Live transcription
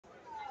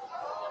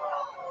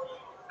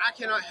I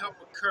cannot help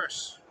but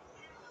curse.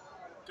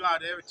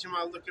 God, every time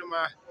I look at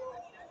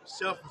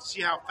myself and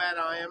see how fat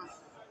I am,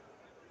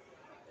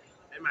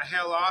 and my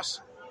hair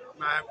loss,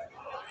 my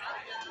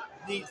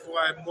need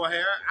for more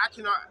hair, I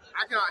cannot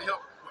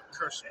help but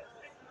curse.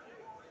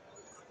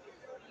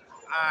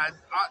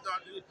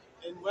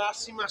 And when I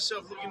see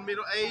myself looking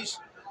middle aged,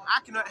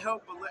 I cannot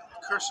help but let the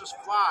curses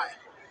fly.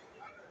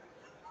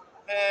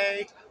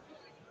 Hey,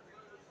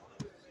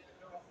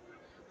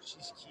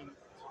 she's cute.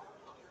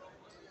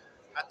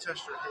 I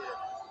touched her head.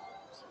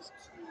 She's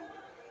cute.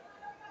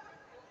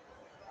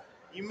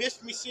 You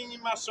missed me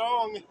singing my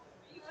song.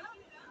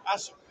 I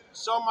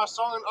saw my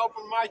song on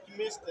open mic. You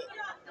missed it.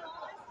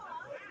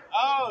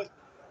 Oh,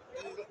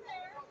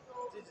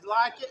 did you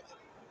like it?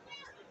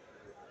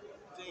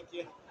 Thank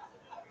you.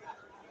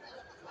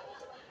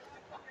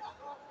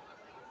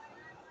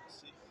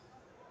 See,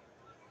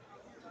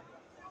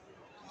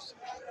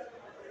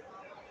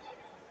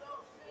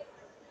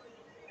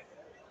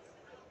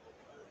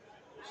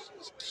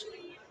 she's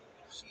cute.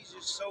 She's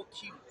just so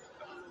cute.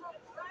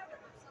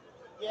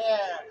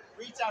 Yeah,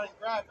 reach out and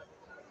grab it.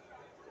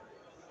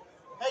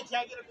 Hey, can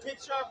I get a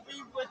picture of me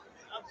with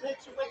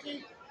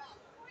you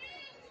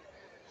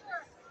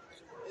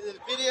in this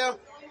video?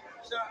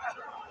 So,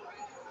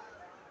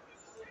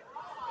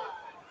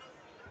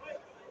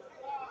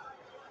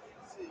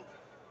 let's see.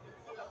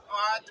 Oh, I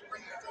had to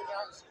bring the thing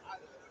out.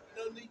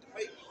 No need to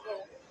make me go.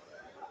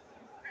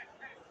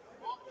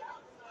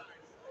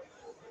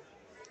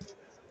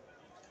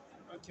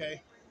 Okay.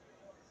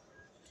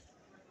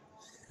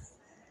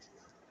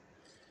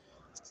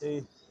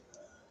 See,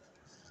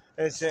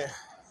 that's it.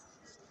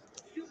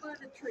 You by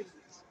the tree.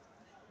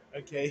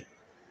 Okay.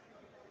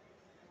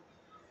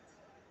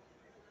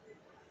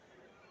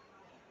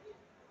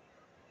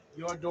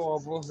 You're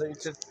adorable.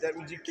 That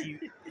means you're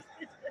cute.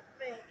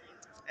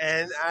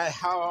 And I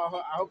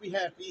hope you're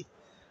happy.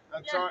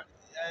 I'm Yeah. sorry.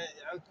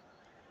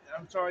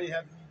 I'm sorry you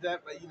have to do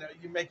that, but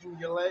you're making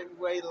your way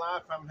in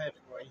life. I'm happy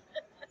for you.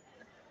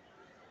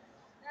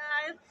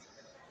 Nah,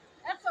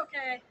 that's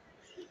okay.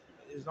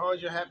 As long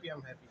as you're happy,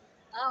 I'm happy.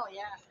 Oh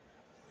yeah.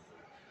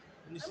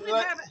 You see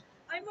that?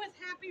 I'm with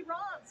Happy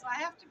Ron, so I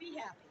have to be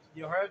happy.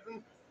 Your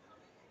husband?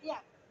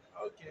 Yeah.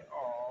 Okay.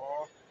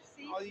 Aw.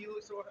 See? Oh, you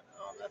look so.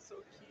 Oh, that's so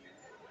cute.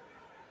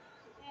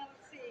 Yeah,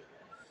 let's see.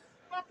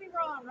 Happy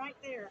Ron right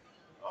there.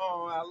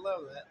 Oh, I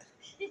love that.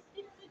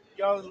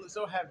 Y'all look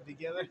so happy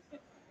together.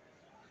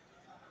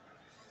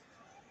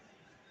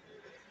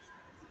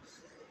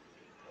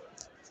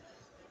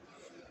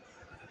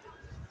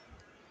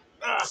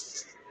 Ah,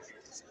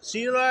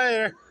 see you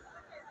later.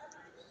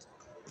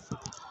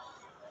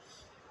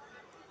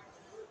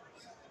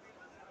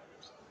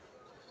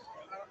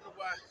 I don't know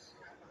why.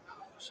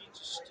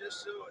 She's just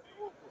so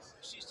adorable.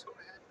 She's so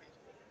happy.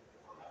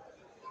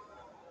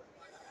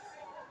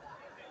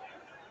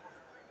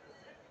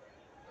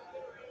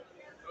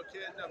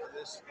 Okay, enough of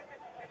this.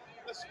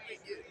 Let's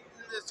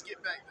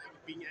get back to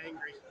being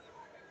angry.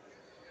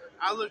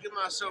 I look at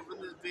myself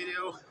in this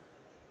video.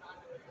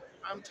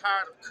 I'm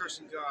tired of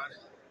cursing God.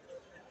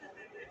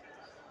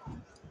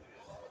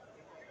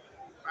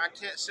 I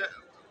can't say,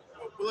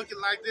 looking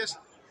like this,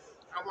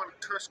 I want to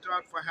curse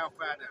God for how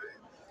fat I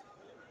am.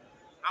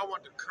 I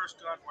want to curse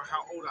God for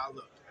how old I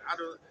look. I'm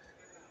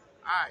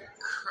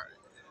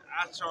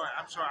sorry.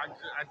 I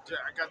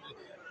got the,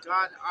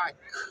 God, I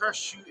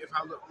curse you if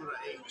I look middle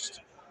aged.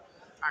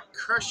 I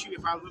curse you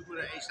if I look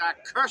middle aged. I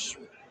curse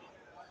you.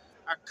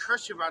 I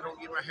curse you if I don't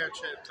get my hair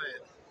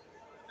transplanted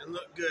and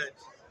look good.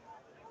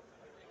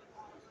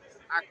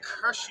 I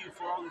curse you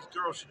for all these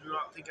girls who do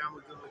not think I'm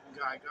a good looking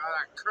guy. God,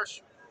 I curse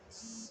you.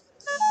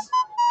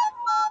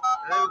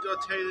 And let me go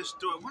tell you this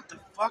story. What the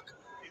fuck?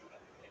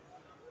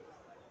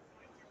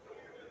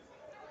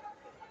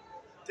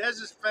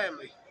 Dez's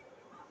family,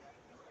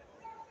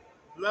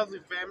 lovely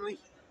family,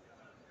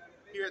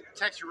 here at the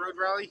Texas Road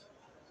Rally.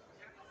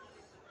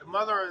 The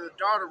mother and the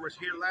daughter was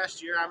here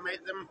last year. I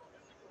made them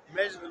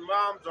measure the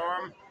mom's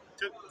arm,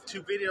 took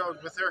 2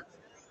 videos with her.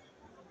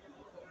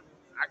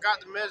 I got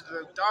to measure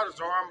the daughter's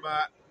arm,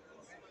 but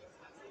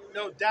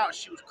no doubt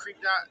she was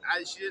creeped out.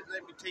 She didn't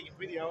let me take a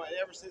video, and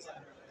ever since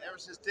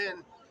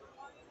then,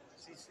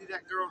 see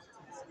that girl?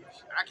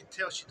 I can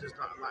tell she does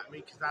not like me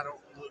because I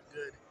don't look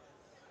good.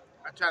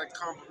 I try to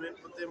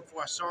compliment with them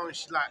for a song, and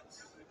she's like,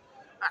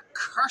 I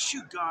curse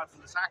you, God, for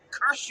this. I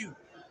curse you.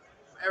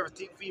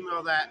 Everything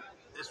female that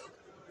is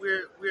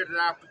weirded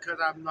out because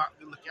I'm not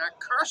good looking. I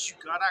curse you,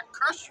 God. I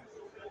curse you.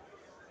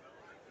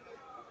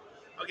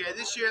 Okay,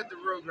 this year at the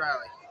road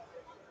rally.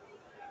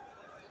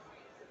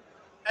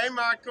 Hey,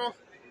 Michael.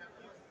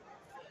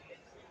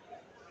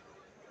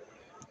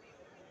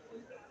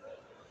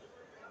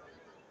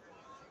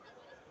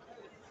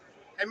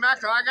 Hey,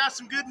 Michael, I got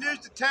some good news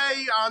to tell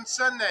you on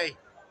Sunday.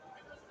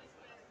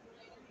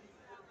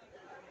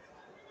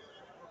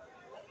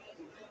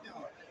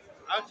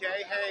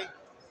 Okay, hey.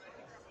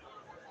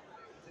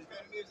 What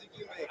kind of music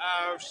you make?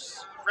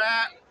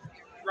 Rap,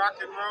 rock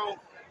and roll.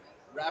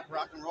 Rap,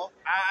 rock and roll.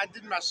 I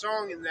did my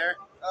song in there.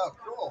 Oh,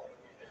 cool.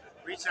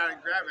 Reach out and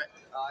grab it.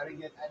 I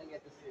didn't get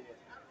to see it.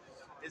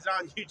 It's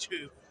on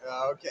YouTube.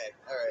 Oh, okay.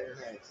 All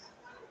right. Nice.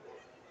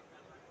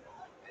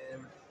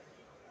 And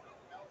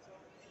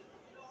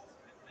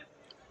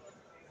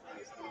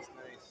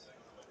nice.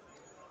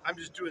 I'm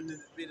just doing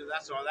this video.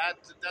 That's all.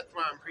 That's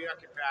why I'm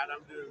preoccupied.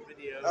 I'm doing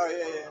videos. Oh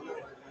yeah. No.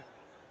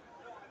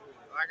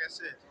 Like I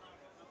said,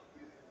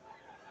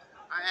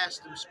 I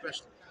asked them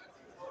especially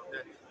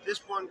that this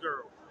one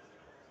girl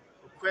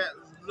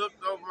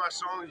looked over my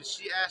song and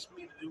she asked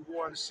me to do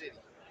War in the City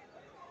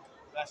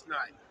last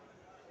night.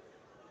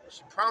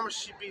 She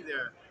promised she'd be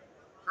there,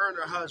 her and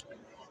her husband.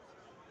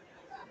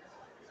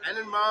 And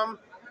then Mom,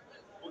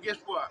 well, guess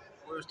what?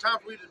 When it was time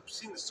for me to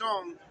sing the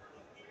song,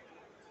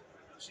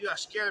 she got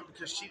scared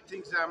because she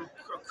thinks I'm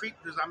a creep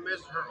because I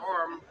measured her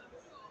arm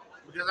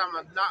because I'm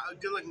not a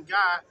good-looking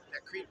guy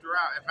that creeped her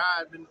out. If I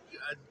had been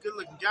a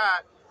good-looking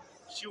guy,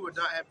 she would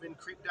not have been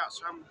creeped out.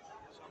 So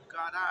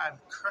God, I'm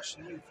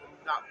cursing you for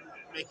not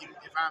making.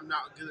 If I'm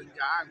not a good-looking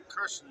guy, I'm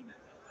cursing you.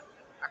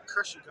 I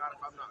curse you, God, if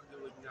I'm not a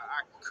good-looking guy.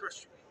 I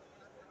curse you.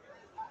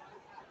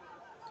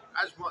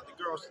 I just want the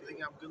girls to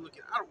think I'm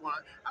good-looking. I don't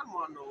want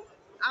no.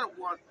 I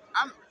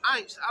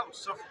don't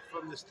suffer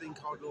from this thing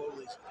called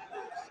loneliness.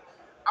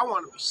 I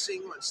want to be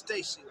single and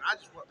stay single. I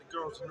just want the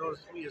girls to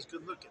notice me as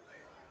good-looking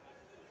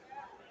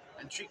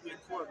and treat me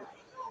accordingly.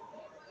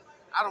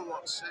 I don't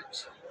want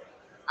sex.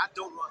 I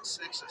don't want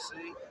sex, I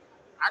say.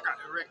 I got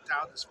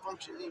erectile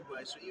dysfunction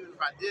anyway, so even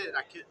if I did,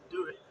 I couldn't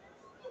do it,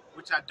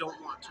 which I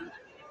don't want to.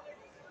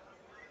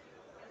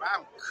 But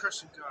I'm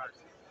cursing God.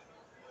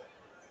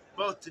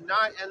 Both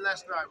tonight and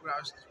last night, when it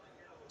was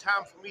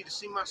time for me to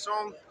sing my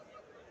song,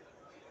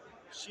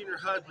 she and her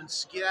husband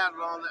skedaddled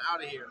on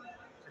out of here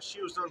because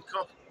she was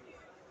uncomfortable.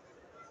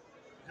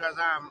 Because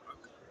I'm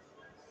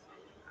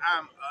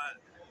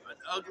an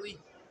ugly.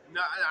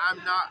 No, I'm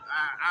not.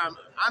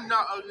 I'm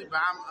not ugly, but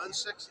I'm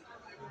unsexy.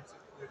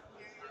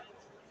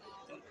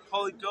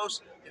 Holy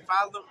Ghost, if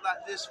I look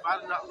like this, if I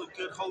do not look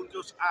good, Holy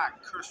Ghost, I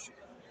curse you.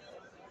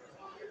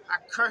 I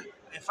curse.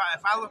 If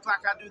I look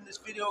like I do in this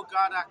video,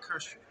 God, I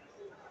curse you.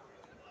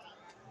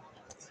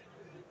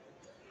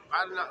 If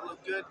I do not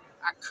look good,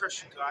 I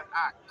curse you, God.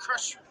 I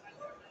curse you.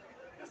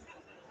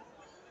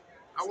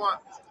 I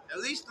want at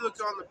least to look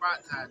on the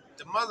bright side.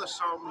 The mother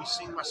saw me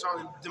sing my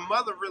song. The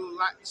mother really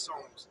liked the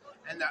songs.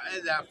 And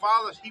the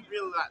father, he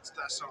really likes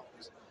the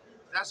songs.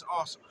 That's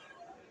awesome.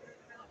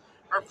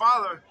 Her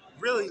father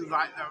really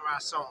liked my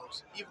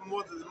songs, even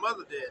more than the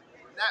mother did.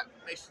 That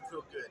makes me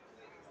feel good.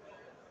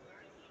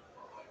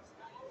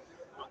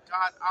 But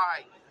God,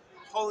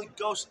 Holy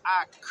Ghost,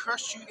 I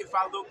curse you if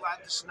I look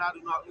like this and I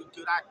do not look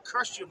good. I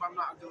curse you if I'm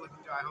not a good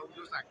looking guy. Holy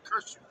Ghost, I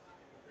curse you.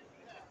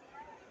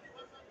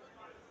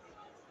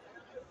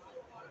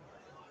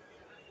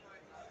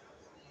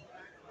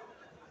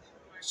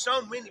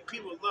 So many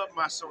people love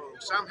my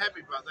songs, so I'm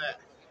happy about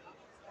that.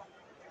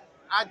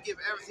 I'd give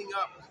everything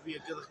up to be a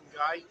good looking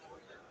guy.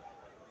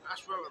 I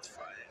swear with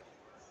fire.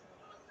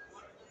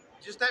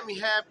 Just let me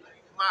have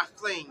my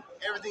fling.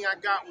 Everything I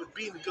got with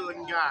being a good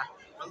looking guy.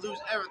 I lose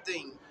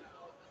everything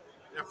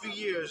in a few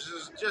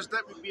years. Just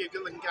let me be a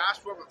good looking guy. I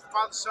swear with the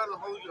Father, Son, and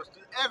Holy Ghost.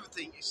 Do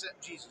everything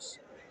except Jesus.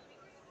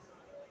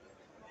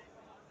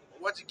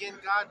 But once again,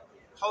 God,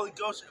 Holy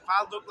Ghost, if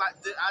I look like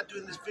I do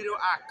in this video,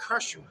 I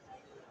curse you.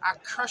 I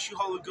curse you,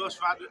 Holy Ghost,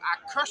 if I do. I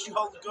curse you,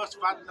 Holy Ghost,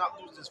 if I do not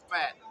lose this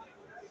fat.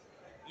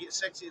 Get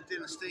sexy and thin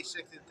and stay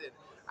sexy and thin.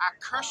 I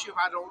curse you if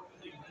I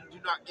do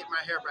not get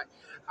my hair back.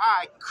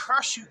 I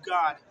curse you,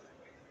 God,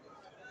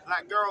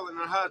 that girl and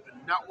her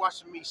husband not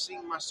watching me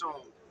sing my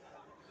song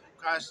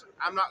because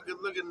I'm not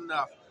good looking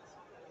enough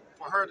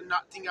for her to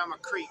not think I'm a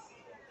creep.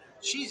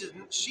 She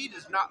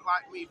does not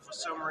like me for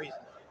some reason.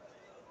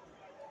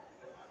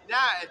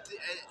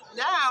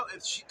 Now,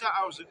 if she thought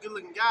I was a good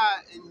looking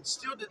guy and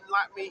still didn't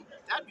like me,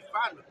 that'd be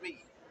fine with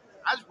me.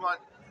 I just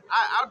want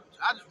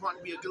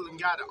to be a good looking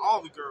guy to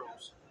all the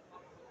girls.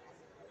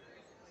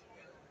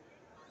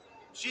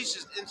 She's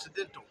just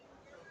incidental.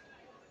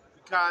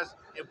 Because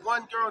if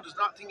one girl does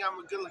not think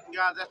I'm a good looking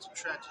guy, that's a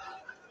tragedy.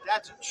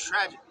 That's a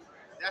tragedy.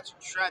 That's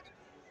a tragedy.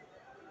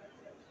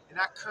 And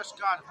I curse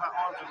God if my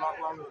arms are a lot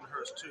longer than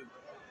hers too.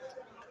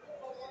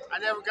 I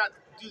never got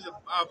to do the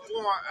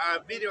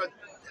video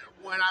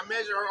when I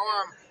measured her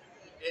arm.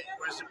 It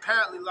was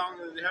apparently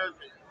longer than hers.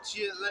 She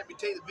didn't let me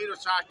take the video,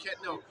 so I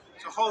can't know.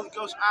 So Holy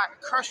Ghost, I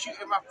curse you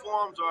if my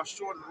forearms are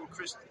shorter than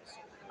Kristen's.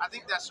 I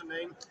think that's her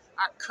name.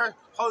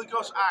 Holy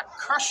Ghost, I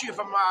curse you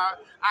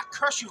I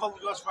curse you, Holy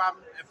Ghost,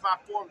 if my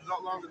forearms are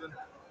not longer than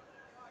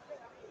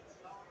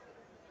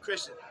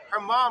Kristen. Her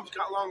mom's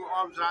got longer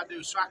arms than I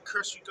do, so I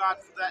curse you, God,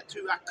 for that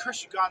too. I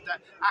curse you, God,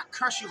 that I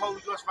curse you,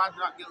 Holy Ghost, if I do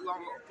not get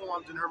longer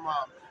forearms than her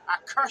mom. I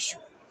curse you.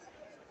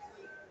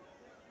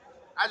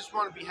 I just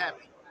want to be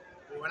happy.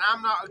 But when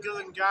I'm not a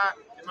good-looking guy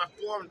and my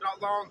forearm's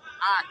not long,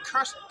 I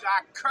curse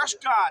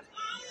God.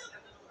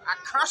 I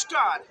curse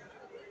God.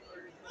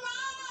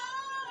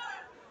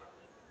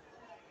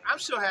 I'm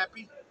so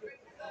happy.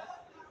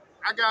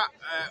 I got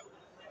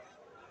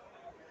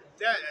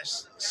that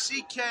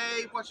CK.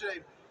 What's your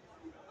name?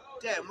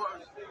 Damn.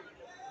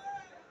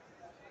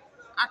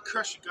 I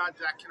curse you, God,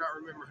 that I cannot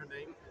remember her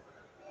name.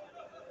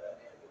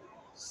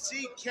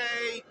 CK.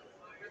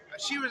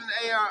 She was an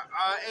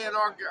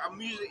A&R, a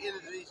music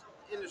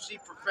industry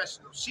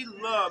professional. She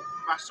loved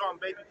my song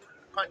 "Baby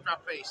Punch My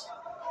Face."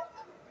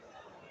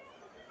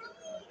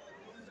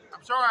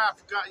 I'm sorry I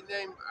forgot your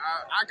name.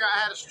 I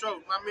had a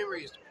stroke. My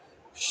memory is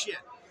shit.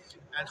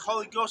 And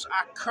Holy Ghost,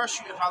 I curse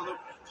you if I look.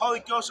 Holy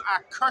Ghost,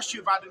 I curse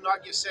you if I do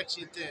not get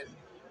sexy and thin.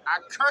 I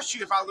curse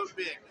you if I look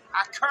big.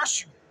 I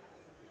curse you.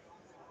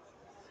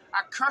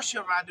 I curse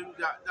you if I do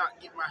not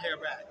get my hair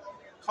back.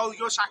 Holy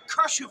Ghost, I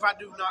curse you if I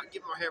do not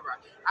get my hair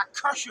back. I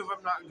curse you if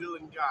I'm not a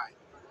good-looking guy.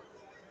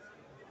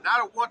 And I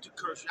don't want to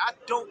curse you. I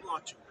don't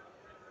want to.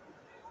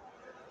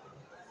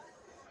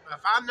 But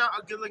if I'm not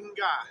a good-looking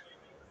guy,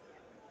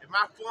 if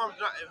my form's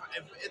not,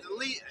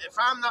 if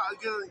I'm not a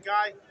good-looking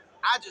guy,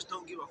 I just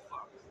don't give a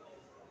fuck.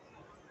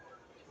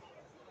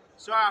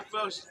 So I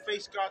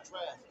face God's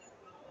wrath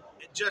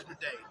at Judgment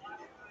Day.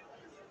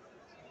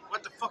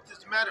 What the fuck does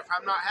it matter if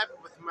I'm not happy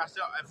with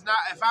myself?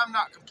 If I'm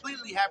not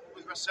completely happy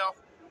with myself,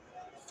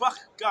 fuck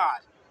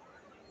God.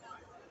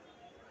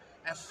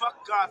 And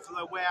fuck God for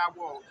the way I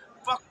walk.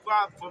 Fuck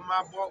God for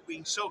my walk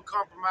being so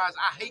compromised.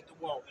 I hate the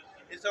walk.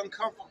 It's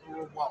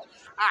uncomfortable to walk.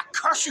 I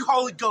curse you,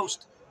 Holy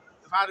Ghost,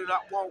 if I do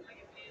not walk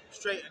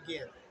straight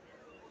again.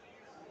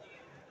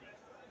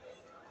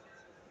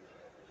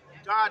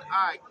 God,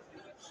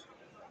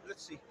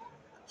 let's see.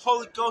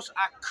 Holy Ghost,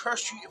 I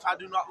curse you if I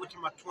do not look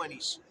in my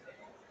 20s.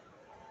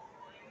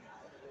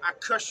 I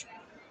curse you.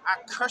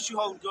 I curse you,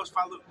 Holy Ghost, if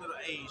I look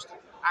middle-aged.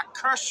 I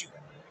curse you.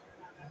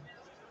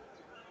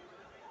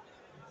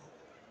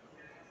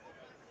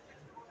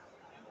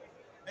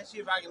 Let's see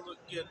if I can look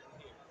good.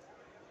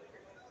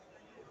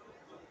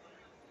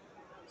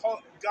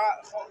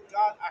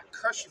 God, I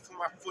curse you for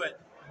my foot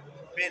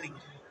bending.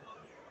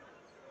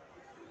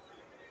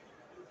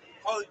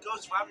 Holy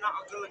Ghost, if I'm not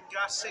a good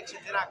God sexy,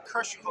 then I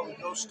curse you, Holy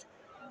Ghost.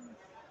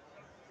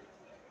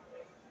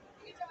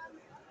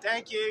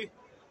 Thank you.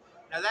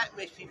 Now that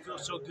makes me feel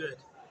so good.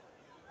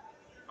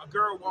 A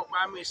girl walked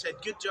by me and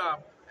said, "Good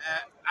job."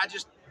 I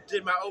just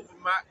did my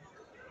open mic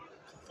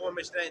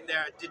performance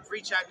there. Did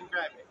reach out and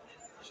grab it.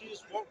 She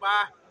just walked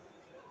by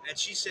and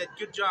she said,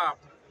 "Good job."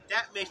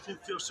 That makes me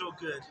feel so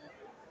good.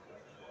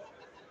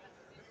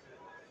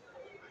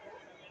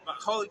 But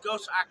Holy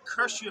Ghost, I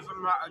curse you if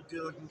I'm not a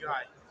good-looking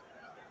guy.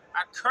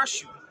 I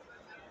curse you.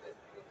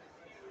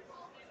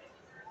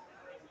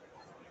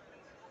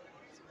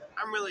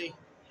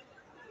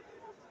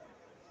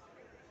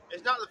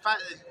 It's not the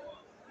fact that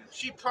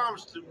she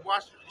promised to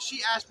watch.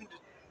 She asked me to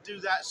do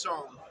that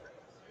song,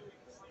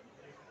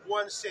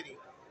 One City.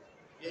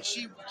 And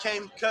she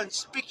became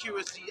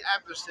conspicuously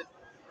absent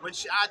when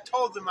I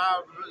told them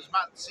I was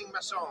about to sing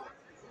my song.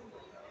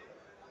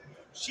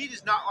 She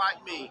does not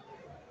like me.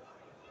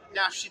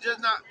 Now, if she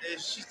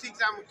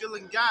thinks I'm a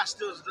good-looking guy,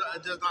 still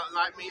does not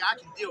like me, I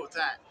can deal with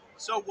that.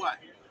 So what?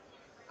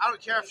 I don't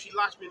care if she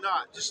likes me or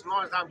not, just as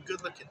long as I'm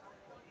good-looking.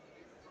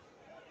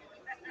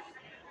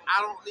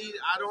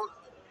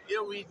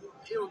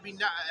 It would be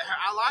not,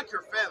 I like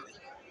her family.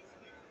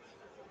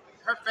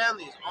 Her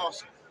family is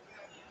awesome.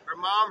 Her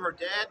mom, her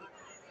dad,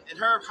 and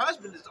her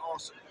husband is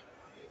awesome.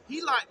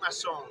 He liked my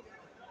song,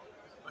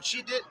 but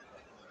she didn't.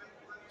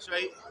 So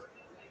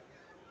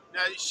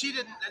she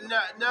didn't.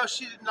 No,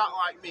 she did not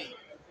like me.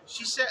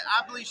 She said,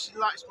 I believe she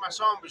likes my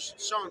song, but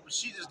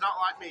she does not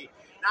like me.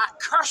 Now I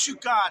curse you,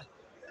 God,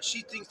 that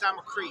she thinks I'm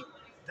a creep.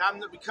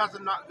 Because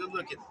I'm not good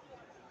looking.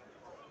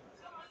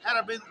 Had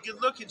I been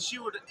good looking, she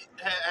would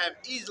have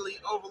easily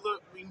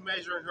overlooked me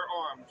measuring her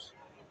arms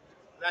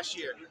last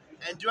year.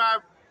 And do I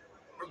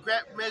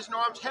regret measuring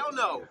arms? Hell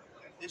no.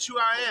 It's who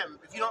I am.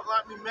 If you don't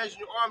like me measuring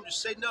your arms,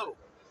 just say no.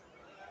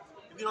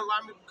 If you don't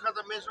like me because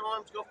I measure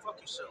arms, go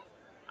fuck yourself.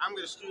 I'm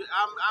gonna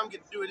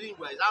do it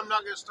anyways. I'm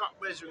not gonna stop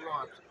measuring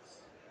arms.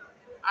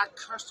 I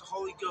curse the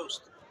Holy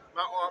Ghost.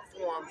 My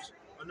forearms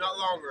are not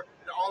longer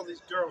than all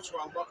these girls who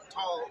are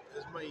tall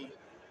as me.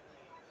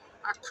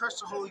 I curse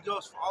the Holy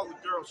Ghost for all the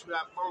girls who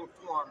have long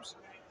forearms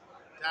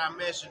that I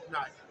measured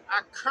tonight.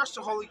 I curse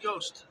the Holy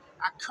Ghost.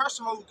 I curse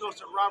the Holy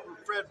Ghost at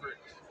Robert Frederick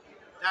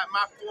that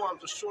my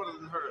forearms are shorter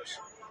than hers,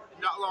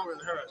 not longer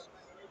than hers.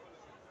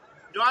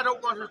 No, I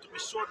don't want her to be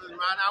shorter than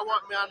mine. I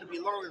want mine to be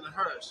longer than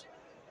hers.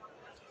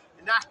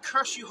 And I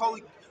curse you,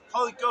 Holy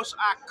Ghost.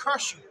 I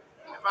curse you.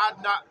 If I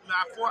not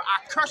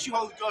I curse you,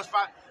 Holy Ghost.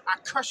 I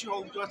curse you,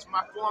 Holy Ghost. If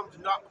my forearms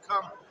do not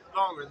become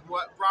longer than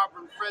what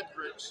Robert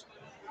Fredericks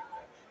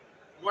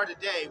were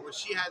today when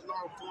she had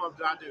long forearms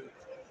that I do.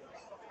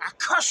 I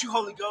curse you,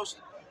 Holy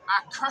Ghost.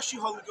 I curse you,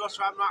 Holy Ghost,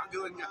 if I'm not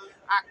good enough.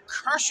 I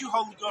curse you,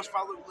 Holy Ghost, if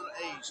I look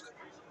middle-aged.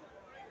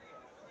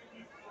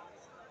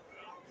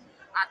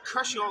 I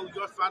curse you, Holy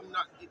Ghost, if I'm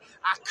not.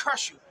 I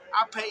curse you.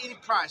 I'll pay any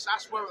price. I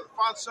swear by the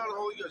Father, Son, and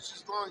Holy Ghost.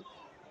 Just as long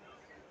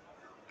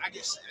I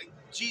guess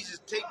Jesus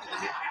take me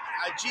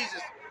to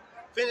Jesus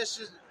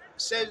finishes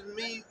saving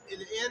me in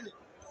the end.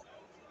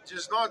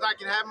 Just as long as I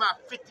can have my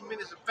 50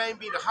 minutes of fame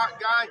being a hot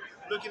guy,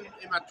 looking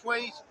in my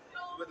 20s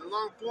with the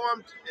long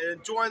forms and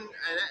enjoying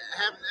and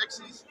having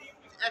ecstasy,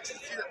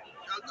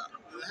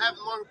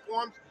 having long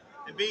forms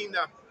and being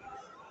the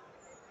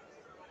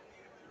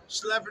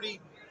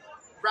celebrity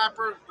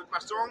rapper with my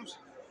songs,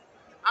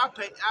 I'll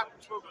pay. I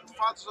swear by the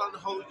Father, Son, and the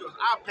Holy Ghost.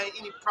 I'll pay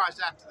any price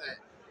after that.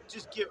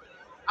 Just give it.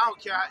 I don't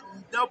care.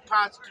 No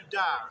price to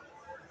die.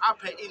 I'll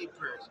pay any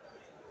price.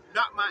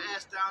 Knock my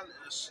ass down in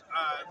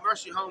a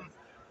mercy home,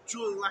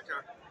 drooling like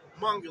a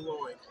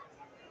mongoloid.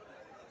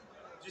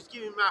 Just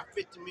give me my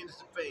 50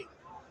 minutes of fame.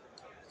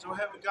 So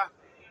heaven God,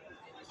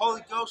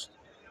 Holy Ghost,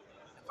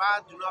 if I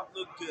do not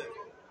look good,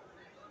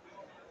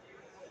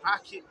 if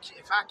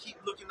I keep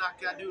looking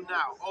like I do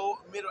now, old,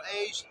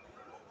 middle-aged,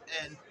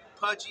 and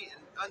pudgy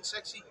and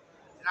unsexy,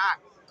 then I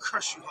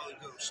crush you, Holy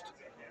Ghost.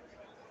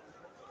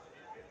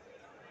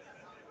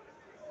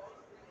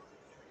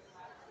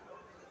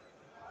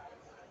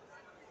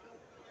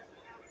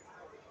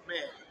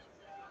 Man,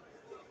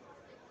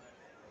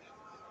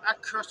 I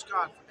curse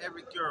God for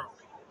every girl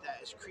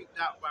that is creeped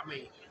out by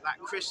me, like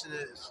Kristen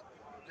is,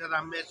 that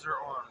I measure her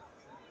arm.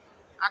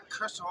 I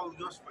curse the Holy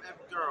Ghost for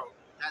every girl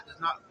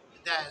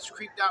that is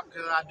creeped out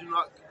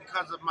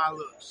because of my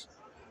looks.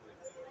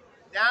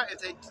 Now,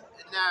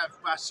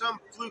 if by some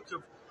fluke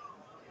of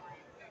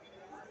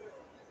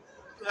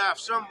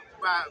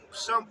by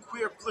some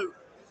queer fluke,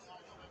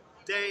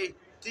 they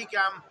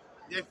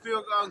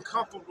feel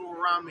uncomfortable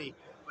around me,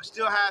 but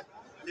still have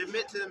to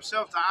admit to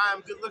themselves that I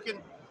am good looking,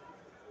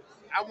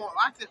 I won't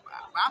like it, but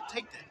I'll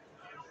take that.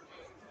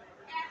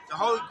 The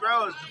Holy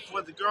Grail is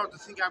for the girl to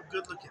think I'm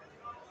good looking.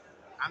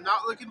 I'm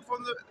not looking for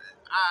them.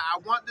 I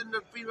want them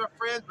to be my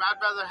friends, but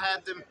I'd rather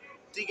have them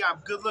think I'm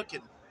good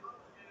looking,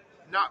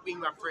 not be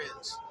my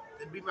friends,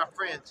 than be my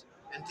friends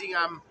and think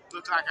I'm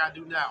look like I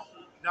do now,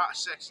 not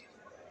sexy.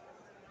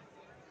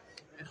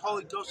 And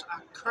Holy Ghost,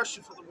 I curse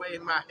you for the way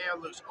my hair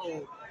looks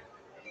old,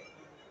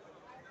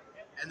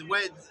 and the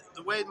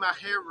way my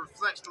hair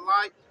reflects the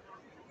light.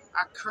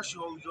 I curse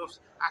you, Holy Ghost.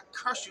 I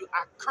curse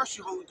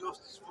you, Holy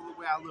Ghost, for the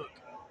way I look.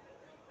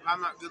 If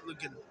I'm not good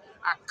looking,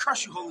 I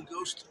curse you, Holy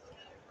Ghost.